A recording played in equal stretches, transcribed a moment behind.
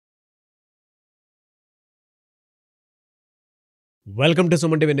Welcome to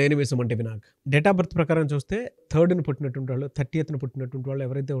Suman TV. నేను మీ Suman TV. నాకు date of birth ప్రకారం చూస్తే 3rd పుట్టినటువంటి వాళ్ళు, 30th పుట్టినటువంటి వాళ్ళు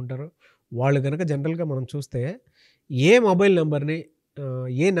ఎవరైతే ఉంటారో వాళ్ళు కనుక జనరల్గా మనం చూస్తే ఏ మొబైల్ నెంబర్ని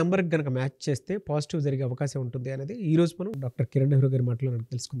ఏ నెంబర్కి కనుక మ్యాచ్ చేస్తే పాజిటివ్ జరిగే అవకాశం ఉంటుంది అనేది ఈరోజు మనం డాక్టర్ కిరణ్ నెహ్రూ గారి మాటలో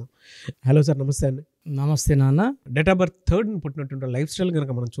తెలుసుకుందాం. హలో సార్, నమస్తే అండి. నమస్తే నాన్న. డేట్ ఆఫ్ బర్త్ 3rd పుట్టినటువంటి లైఫ్ స్టైల్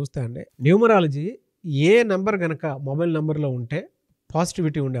కనుక మనం చూస్తే అండి, న్యూమరాలజీ ఏ నెంబర్ కనుక మొబైల్ నెంబర్లో ఉంటే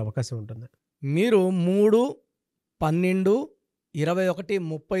పాజిటివిటీ ఉండే అవకాశం ఉంటుంది? మీరు 3, 12, 21,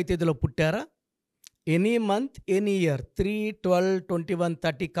 30 తేదీలో పుట్టారా? Any month, any year 3, 12, 21,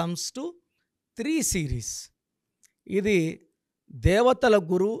 30 comes to 3 series. ఇది దేవతల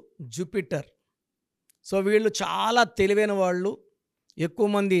గురు జూపిటర్. సో వీళ్ళు చాలా తెలివైన వాళ్ళు. ఎక్కువ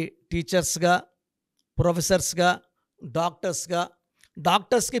మంది టీచర్స్గా, ప్రొఫెసర్స్గా,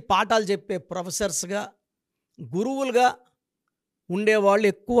 డాక్టర్స్కి పాఠాలు చెప్పే ప్రొఫెసర్స్గా, గురువులుగా ఉండేవాళ్ళు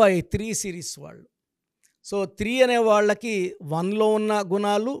ఎక్కువ ఈ 3 సిరీస్ వాళ్ళు. సో 3 అనే వాళ్ళకి 1లో ఉన్న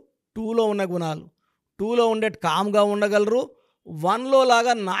గుణాలు, 2లో ఉన్న గుణాలు. 2లో ఉండే కామ్గా ఉండగలరు, 1లో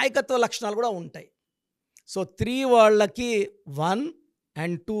లాగా నాయకత్వ లక్షణాలు కూడా ఉంటాయి. సో 3 వాళ్ళకి 1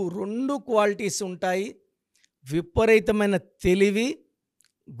 and 2 2 క్వాలిటీస్ ఉంటాయి. విపరీతమైన తెలివి,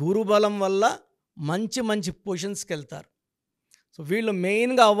 గురుబలం వల్ల మంచి మంచి పొజిషన్స్కి వెళ్తారు. సో వీళ్ళు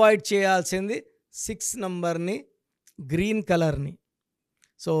మెయిన్గా అవాయిడ్ చేయాల్సింది 6 నెంబర్ని, గ్రీన్ కలర్ని.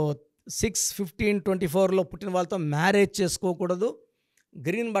 సో 6, 15, 24లో పుట్టిన వాళ్ళతో మ్యారేజ్ చేసుకోకూడదు,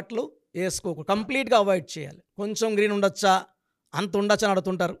 గ్రీన్ బట్టలు వేసుకోకూడదు, కంప్లీట్గా అవాయిడ్ చేయాలి. కొంచెం గ్రీన్ ఉండొచ్చా, అంత ఉండొచ్చా అని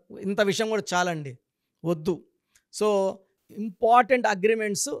అడుగుతుంటారు. ఇంత విషయం కూడా చాలండి, వద్దు. సో ఇంపార్టెంట్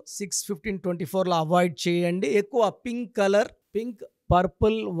అగ్రిమెంట్స్ 6, 15, 24లో అవాయిడ్ చేయండి. ఎక్కువ pink colour, pink,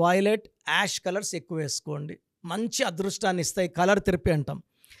 purple, violet, ash colours ఎక్కువ వేసుకోండి. మంచి అదృష్టాన్ని ఇస్తాయి. కలర్ థెరపీ అంటాం.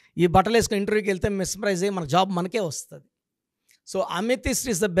 ఈ బట్టలు వేసుకుని ఇంటర్వ్యూకి వెళ్తే మిస్ప్రైజ్ అయ్యి మన జాబ్ మనకే వస్తుంది. So amethyst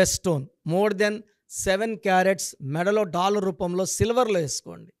is the best stone. More than 7 carrots మెడలో డాలర్ రూపంలో సిల్వర్లో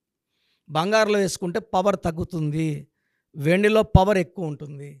వేసుకోండి. బంగారులో వేసుకుంటే పవర్ తగ్గుతుంది, వెండిలో పవర్ ఎక్కువ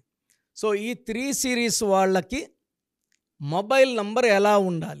ఉంటుంది. సో ఈ 3 సిరీస్ వాళ్ళకి మొబైల్ నంబర్ ఎలా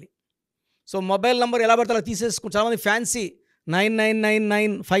ఉండాలి? సో మొబైల్ నంబర్ ఎలా పడితే అలా తీసేసుకుంటారు. చాలామంది ఫ్యాన్సీ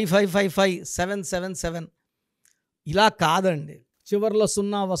 999955555777 ఇలా కాదండి. చివరిలో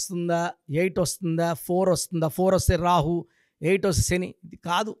 0 వస్తుందా, 8 వస్తుందా, 4 వస్తుందా, 4 వస్తే రాహు, 8 వస్తే శని. ఇది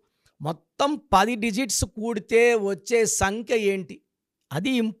కాదు. మొత్తం 10 డిజిట్స్ కూడితే వచ్చే సంఖ్య ఏంటి,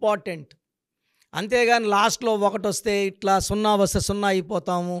 అది ఇంపార్టెంట్. అంతేగాని లాస్ట్లో 1 వస్తే ఇట్లా, 0 వస్తే 0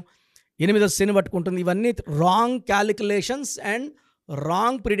 అయిపోతాము, 8 వస్తే శని పట్టుకుంటుంది. ఇవన్నీ wrong calculations and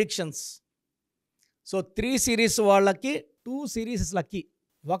wrong predictions. So 3 series వాళ్ళకి 2 సిరీస్ లక్కీ.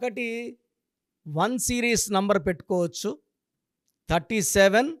 ఒకటి 1 సిరీస్ నంబర్ పెట్టుకోవచ్చు,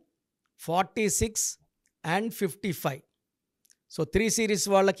 37, 46 and 55. సో 3 సిరీస్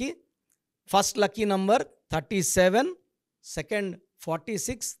వాళ్ళకి first lucky number 37, second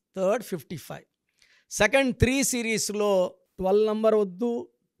 46, third 55. Second 3 సిరీస్లో 12 నంబర్ వద్దు,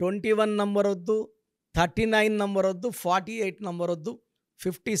 21 నంబర్ వద్దు, 39 నంబర్ వద్దు, 48 నంబర్ వద్దు,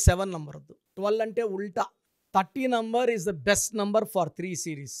 57 నంబర్ వద్దు. 12 అంటే ఉల్టా. 30 number is the best number for 3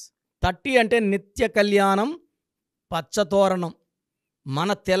 series. 30 అంటే నిత్య కళ్యాణం, పచ్చతోరణం. మన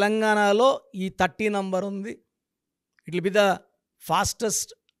తెలంగాణలో ఈ 30 నంబర్ ఉంది. It will be the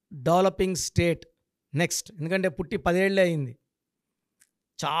fastest developing state next. ఎందుకంటే పుట్టి 10 ఏళ్ళే అయింది.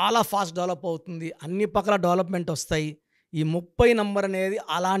 చాలా ఫాస్ట్ డెవలప్ అవుతుంది, అన్ని పక్కల డెవలప్మెంట్ వస్తాయి. ఈ 30 నంబర్ అనేది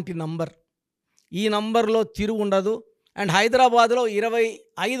అలాంటి నంబర్. ఈ నంబర్లో తిరుగు ఉండదు. అండ్ హైదరాబాద్లో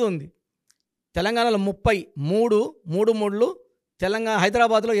 25 ఉంది, తెలంగాణలో 30. 3 ముళ్ళు. తెలంగాణ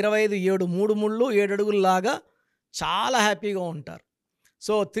హైదరాబాద్లో 25, 7 3 ముళ్ళు, 7 అడుగుల్లాగా చాలా హ్యాపీగా ఉంటారు.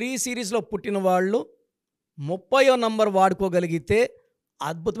 సో 3 సిరీస్లో పుట్టిన వాళ్ళు 30వ నంబర్ వాడుకోగలిగితే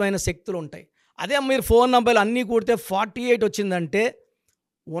అద్భుతమైన శక్తులు ఉంటాయి. అదే మీరు ఫోన్ నంబర్లు అన్నీ కూడితే 48 వచ్చిందంటే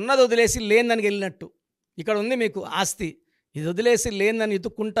ఉన్నది వదిలేసి లేనిదానికి వెళ్ళినట్టు. ఇక్కడ ఉంది మీకు ఆస్తి, ఇది వదిలేసి లేనిదాన్ని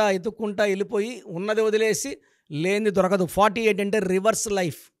ఎత్తుక్కుంటా వెళ్ళిపోయి ఉన్నది వదిలేసి లేనిది దొరకదు. 48 అంటే రివర్స్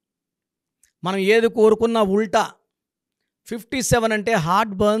లైఫ్. మనం ఏది కోరుకున్నా ఉల్టా. 57 అంటే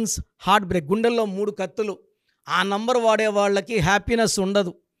హార్ట్ బర్న్స్, హార్ట్ బ్రేక్, గుండెల్లో 3 కత్తులు. ఆ నంబర్ వాడే వాళ్ళకి హ్యాపీనెస్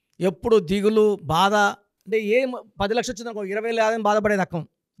ఉండదు, ఎప్పుడు దిగులు, బాధ. అంటే 10 లక్షలు వచ్చిందనుకో 20 లేదని బాధపడే రకం,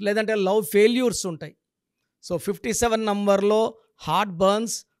 లేదంటే లవ్ ఫెయిల్యూర్స్ ఉంటాయి. సో 57 నంబర్లో హార్ట్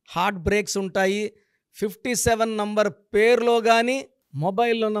బర్న్స్, హార్ట్ బ్రేక్స్ ఉంటాయి. 57 నంబర్ పేరులో కానీ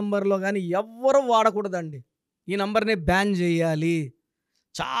మొబైల్లో నంబర్లో కానీ ఎవ్వరూ వాడకూడదండి. ఈ నంబర్ని బ్యాన్ చేయాలి.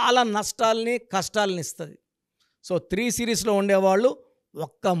 చాలా నష్టాలని, కష్టాలని ఇస్తుంది. సో 3 సిరీస్లో ఉండేవాళ్ళు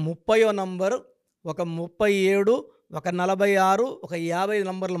ఒక్క 30వ నంబరు, ఒక 37, ఒక 46, ఒక 50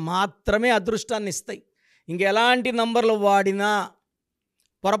 నంబర్లు మాత్రమే అదృష్టాన్ని ఇస్తాయి. ఇంకెలాంటి నంబర్లు వాడినా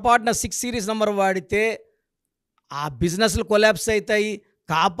పొరపాటున 6 సిరీస్ నంబర్ వాడితే ఆ బిజినెస్లు కొలాప్స్ అవుతాయి,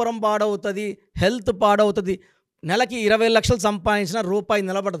 కాపురం పాడవుతుంది, హెల్త్ పాడవుతుంది. నెలకి 20 లక్షలు సంపాదించిన రూపాయి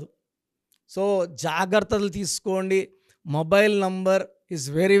నిలబడదు. సో జాగ్రత్తలు తీసుకోండి. Mobile number is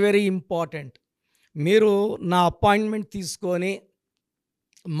very very important. మీరు నా అపాయింట్మెంట్ తీసుకొని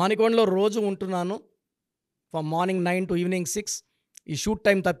మణికొండలో రోజు ఉంటున్నాను, ఫ్రమ్ మార్నింగ్ 9 to ఈవినింగ్ 6. ఈ షూట్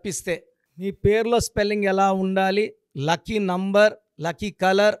టైం తప్పిస్తే మీ పేరులో స్పెల్లింగ్ ఎలా ఉండాలి, lucky number, lucky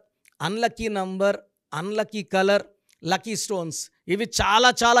colour, unlucky number, unlucky colour, lucky stones, ఇవి చాలా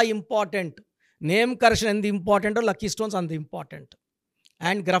చాలా ఇంపార్టెంట్. నేమ్ కరెక్షన్ ఎంత ఇంపార్టెంటో లక్కీ స్టోన్స్ అంత ఇంపార్టెంట్.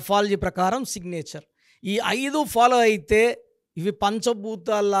 అండ్ గ్రఫాలజీ ప్రకారం సిగ్నేచర్, ఈ 5 ఫాలో అయితే ఇవి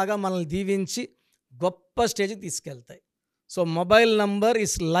పంచభూతాల్లాగా మనల్ని దీవించి గొప్ప స్టేజ్కి తీసుకెళ్తాయి. So mobile number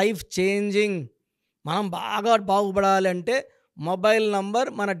is life changing. మనం బాగా బాగుపడాలంటే మొబైల్ నంబర్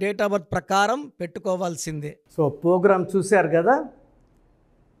మన డేట్ ఆఫ్ బర్త్ ప్రకారం పెట్టుకోవాల్సిందే. సో ప్రోగ్రామ్ చూశారు కదా,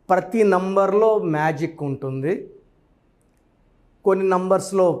 ప్రతి నంబర్లో మ్యాజిక్ ఉంటుంది. కొన్ని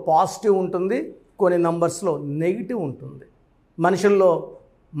నంబర్స్లో పాజిటివ్ ఉంటుంది, కొన్ని నంబర్స్లో నెగిటివ్ ఉంటుంది. మనుషుల్లో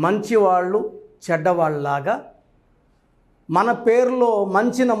మంచివాళ్ళు చెడ్డవాళ్ళలాగా మన పేరులో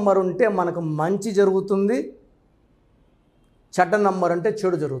మంచి నంబర్ ఉంటే మనకు మంచి జరుగుతుంది, చెడ్డ నంబర్ అంటే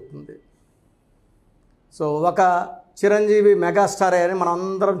చెడు జరుగుతుంది. సో ఒక చిరంజీవి మెగాస్టార్ అని మనం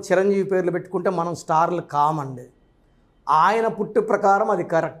అందరం చిరంజీవి పేర్లు పెట్టుకుంటే మనం స్టార్లు కామండి. ఆయన పుట్టు ప్రకారం అది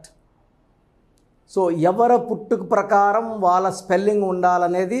కరెక్ట్. సో ఎవరి పుట్టుకు ప్రకారం వాళ్ళ స్పెల్లింగ్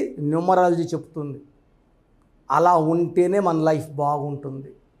ఉండాలనేది న్యూమరాలజీ చెప్తుంది. అలా ఉంటేనే మన లైఫ్ బాగుంటుంది.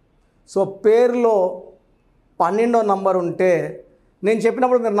 సో పేరులో 12వ నంబర్ ఉంటే నేను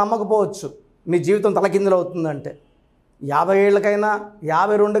చెప్పినప్పుడు మీరు నమ్మకపోవచ్చు, మీ జీవితం తలకిందులు అవుతుందంటే. 50 ఏళ్ళకైనా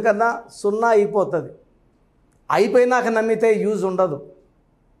 52 కన్నా 0 అయిపోతుంది. అయిపోయినాక నమ్మితే యూజ్ ఉండదు.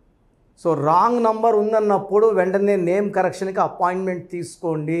 సో రాంగ్ నంబర్ ఉందన్నప్పుడు వెంటనే నేమ్ కరెక్షన్కి అపాయింట్మెంట్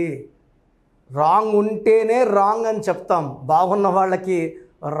తీసుకోండి. రాంగ్ ఉంటేనే రాంగ్ అని చెప్తాం, బాగున్న వాళ్ళకి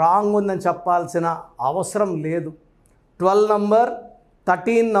రాంగ్ ఉందని చెప్పాల్సిన అవసరం లేదు. 12 number,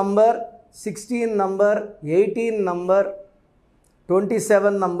 13 number, 16 number, 18 number,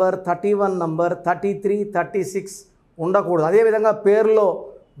 27 number, 31 number, 33, 36 ఉండకూడదు. అదేవిధంగా పేరులో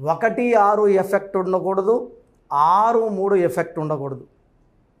 1, 6 ఎఫెక్ట్ ఉండకూడదు, 6, 3 ఎఫెక్ట్ ఉండకూడదు.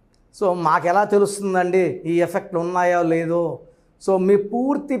 సో మాకు ఎలా తెలుస్తుందండి ఈ ఎఫెక్ట్లు ఉన్నాయో లేదో? సో మీ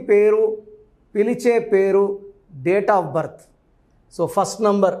పూర్తి పేరు, పిలిచే పేరు, date of birth. So first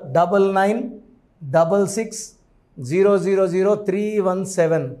number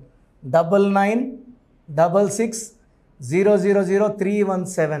 9966000317,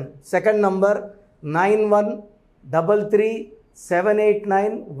 9966000317. Second number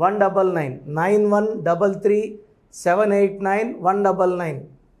 9133789199, 9133789199,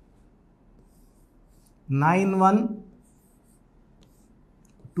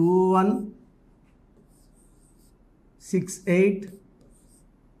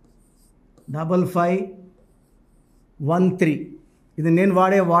 ఇది నేను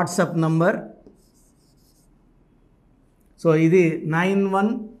వాడే వాట్సాప్ నంబర్. సో ఇది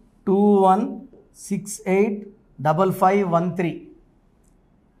 9121685513.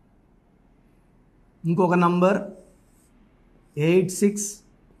 ఇంకొక నంబర్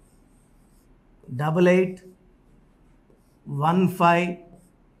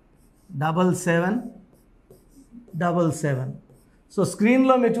 8688157777. సో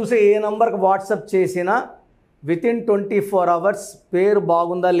స్క్రీన్లో మీరు చూసే ఏ నంబర్కి వాట్సాప్ చేసినా వితిన్ 24 అవర్స్ పేరు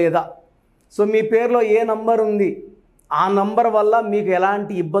బాగుందా లేదా, సో మీ పేరులో ఏ నంబర్ ఉంది, ఆ నంబర్ వల్ల మీకు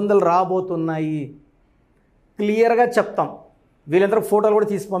ఎలాంటి ఇబ్బందులు రాబోతున్నాయి క్లియర్గా చెప్తాం. వీళ్ళందరూ ఫోటోలు కూడా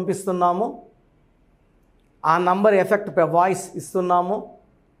తీసి పంపిస్తున్నాము. ఆ నంబర్ ఎఫెక్ట్ వాయిస్ ఇస్తున్నాము.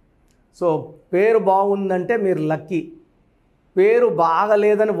 సో పేరు బాగుందంటే మీరు లక్కీ. పేరు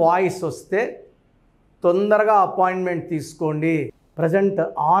బాగలేదని వాయిస్ వస్తే తొందరగా అపాయింట్మెంట్ తీసుకోండి. ప్రజెంట్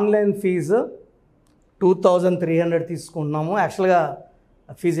ఆన్లైన్ ఫీజు 2300 తీసుకుంటున్నాము. యాక్చువల్గా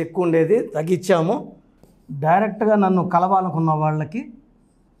ఫీజు ఎక్కువ ఉండేది, తగ్గించాము. డైరెక్ట్గా నన్ను కలవాలనుకున్న వాళ్ళకి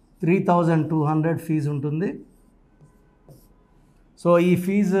 3200 ఫీజు ఉంటుంది. సో ఈ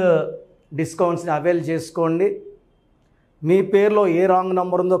ఫీజు డిస్కౌంట్స్ని అవైల్ చేసుకోండి. మీ పేరులో ఏ రాంగ్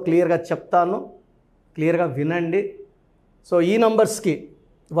నెంబర్ ఉందో క్లియర్గా చెప్తాను, క్లియర్గా వినండి. సో ఈ నంబర్స్కి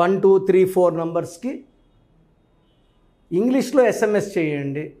 1, 2, 3, 4 నంబర్స్కి ఇంగ్లీష్లో SMS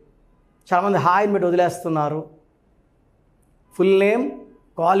చేయండి. చాలామంది హాయ్ పెట్టి వదిలేస్తున్నారు. Full name,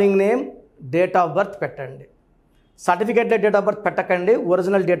 calling name, date of birth పెట్టండి. సర్టిఫికేట్ డేట్ ఆఫ్ బర్త్ పెట్టకండి,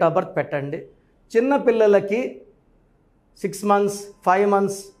 ఒరిజినల్ డేట్ ఆఫ్ బర్త్ పెట్టండి. చిన్న పిల్లలకి 6 months, 5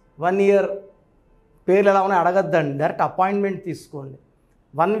 months, 1 year పేర్లు ఎలా ఉన్నాయి అడగద్దండి, డైరెక్ట్ అపాయింట్మెంట్ తీసుకోండి.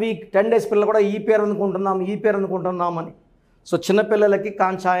 1 week, 10 days పిల్లలు కూడా ఈ పేరు అనుకుంటున్నాం, ఈ పేరు అనుకుంటున్నామని. సో చిన్నపిల్లలకి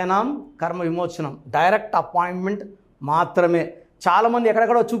కాంచాయనం కర్మ విమోచనం డైరెక్ట్ అపాయింట్మెంట్ మాత్రమే. చాలామంది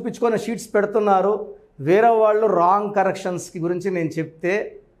ఎక్కడెక్కడో చూపించుకొని షీట్స్ పెడుతున్నారు. వేరే వాళ్ళు రాంగ్ కరెక్షన్స్కి గురించి నేను చెప్తే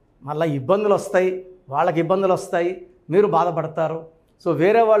మళ్ళీ ఇబ్బందులు వస్తాయి, వాళ్ళకి ఇబ్బందులు వస్తాయి, మీరు బాధపడతారు. సో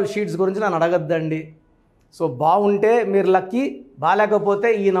వేరే వాళ్ళ షీట్స్ గురించి నన్ను అడగద్దండి. సో బాగుంటే మీరు లక్కీ, బాగాలేకపోతే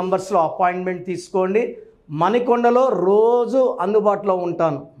ఈ నంబర్స్లో అపాయింట్మెంట్ తీసుకోండి. మణికొండలో రోజు అందుబాటులో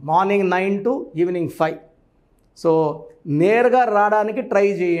ఉంటాను, మార్నింగ్ 9 to ఈవినింగ్ 5. సో నేరుగా రావడానికి ట్రై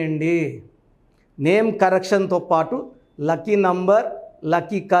చేయండి. నేమ్ కరెక్షన్తో పాటు lucky number,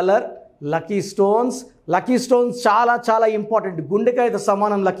 lucky colour, lucky stones. Lucky stones చాలా చాలా ఇంపార్టెంట్. గుండెకాయతో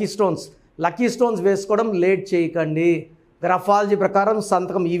సమానం లక్కీ స్టోన్స్. లక్కీ స్టోన్స్ వేసుకోవడం లేట్ చేయకండి. గ్రఫాలజీ ప్రకారం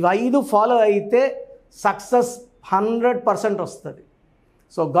సంతకం ఇవి 5 ఫాలో అయితే సక్సెస్ 100% వస్తుంది.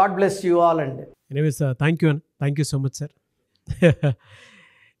 So God bless you all అండి. Anyways thank you so much sir.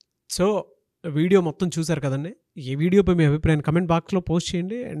 So video మొత్తం చూసారు కదండి. ఈ వీడియోపై మీ అభిప్రాయాన్ని కమెంట్ బాక్స్లో పోస్ట్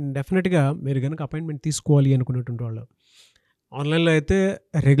చేయండి. అండ్ డెఫినెట్గా మీరు కనుక అపాయింట్మెంట్ తీసుకోవాలి అనుకునేటువంటి వాళ్ళు ఆన్లైన్లో అయితే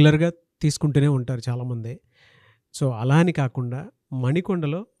రెగ్యులర్గా తీసుకుంటూనే ఉంటారు చాలామంది. సో అలా అని కాకుండా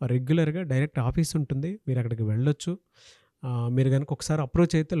మణికొండలో రెగ్యులర్గా డైరెక్ట్ ఆఫీస్ ఉంటుంది, మీరు అక్కడికి వెళ్ళొచ్చు. మీరు కనుక ఒకసారి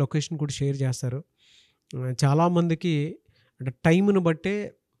అప్రోచ్ అయితే లొకేషన్ కూడా షేర్ చేస్తారు. చాలామందికి అంటే టైంను బట్టే,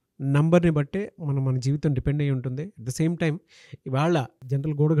 నంబర్ని బట్టే మన జీవితం డిపెండ్ అయ్యి ఉంటుంది. అట్ ద సేమ్ టైం ఇవాళ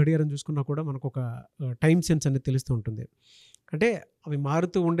జనరల్ గోడ గడియారం చూసుకున్నా కూడా మనకు ఒక టైం సెన్స్ అనేది తెలుస్తూ ఉంటుంది. అంటే అవి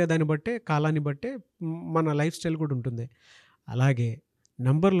మారుతూ ఉండేదాన్ని బట్టే, కాలాన్ని బట్టే మన లైఫ్ స్టైల్ కూడా ఉంటుంది. అలాగే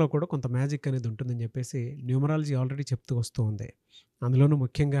నంబర్లో కూడా కొంత మ్యాజిక్ అనేది ఉంటుందని చెప్పేసి న్యూమరాలజీ ఆల్రెడీ చెప్తూ వస్తూ ఉంది. అందులోనూ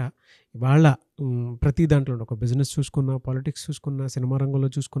ముఖ్యంగా ఇవాళ ప్రతి దాంట్లో ఒక బిజినెస్ చూసుకున్నా, పాలిటిక్స్ చూసుకున్నా, సినిమా రంగంలో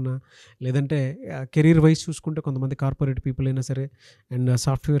చూసుకున్నా, లేదంటే కెరీర్ వైజ్ చూసుకుంటే కొంతమంది కార్పొరేట్ పీపుల్ అయినా సరే అండ్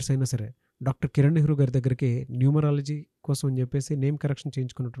సాఫ్ట్వేర్స్ అయినా సరే డాక్టర్ కిరణ్ నెహ్రూ గారి దగ్గరికి న్యూమరాలజీ కోసం అని చెప్పేసి నేమ్ కరెక్షన్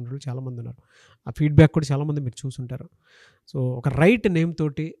చేయించుకున్నటువంటి వాళ్ళు చాలామంది ఉన్నారు. ఆ ఫీడ్బ్యాక్ కూడా చాలామంది మీరు చూసుంటారు. సో ఒక రైట్ నేమ్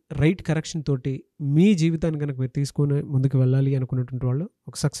తోటి, రైట్ కరెక్షన్ తోటి మీ జీవితాన్ని కనుక మీరు తీసుకొని ముందుకు వెళ్ళాలి అనుకున్నటువంటి వాళ్ళు,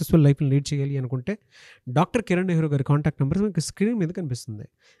 ఒక సక్సెస్ఫుల్ లైఫ్ని లీడ్ చేయాలి అనుకుంటే డాక్టర్ కిరణ్ నెహ్రూ గారి కాంటాక్ట్ నెంబర్ మీకు స్క్రీన్ మీద కనిపిస్తుంది.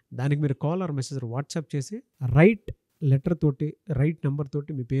 దానికి మీరు కాల్ ఆర్ మెసేజ్ వాట్సాప్ చేసి రైట్ లెటర్ తోటి, రైట్ నెంబర్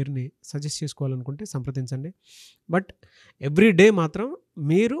తోటి మీ పేరుని సజెస్ట్ చేసుకోవాలనుకుంటే సంప్రదించండి. బట్ ఎవ్రీ డే మాత్రం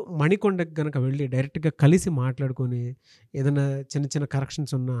మీరు మణికొండకి కనుక వెళ్ళి డైరెక్ట్గా కలిసి మాట్లాడుకొని ఏదైనా చిన్న చిన్న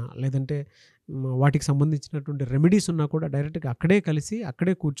కరెక్షన్స్ ఉన్నా, లేదంటే వాటికి సంబంధించినటువంటి రెమెడీస్ ఉన్నా కూడా డైరెక్ట్గా అక్కడే కలిసి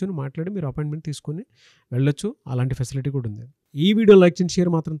అక్కడే కూర్చొని మాట్లాడి మీరు అపాయింట్మెంట్ తీసుకొని వెళ్ళొచ్చు. అలాంటి ఫెసిలిటీ కూడా ఉంది. ఈ వీడియో లైక్ చేయండి,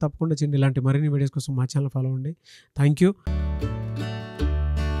 షేర్ మాత్రం తప్పకుండా చేయండి. ఇలాంటి మరిన్ని వీడియోస్ కోసం మా ఛానల్ ఫాలో అవ్వండి. Thank you.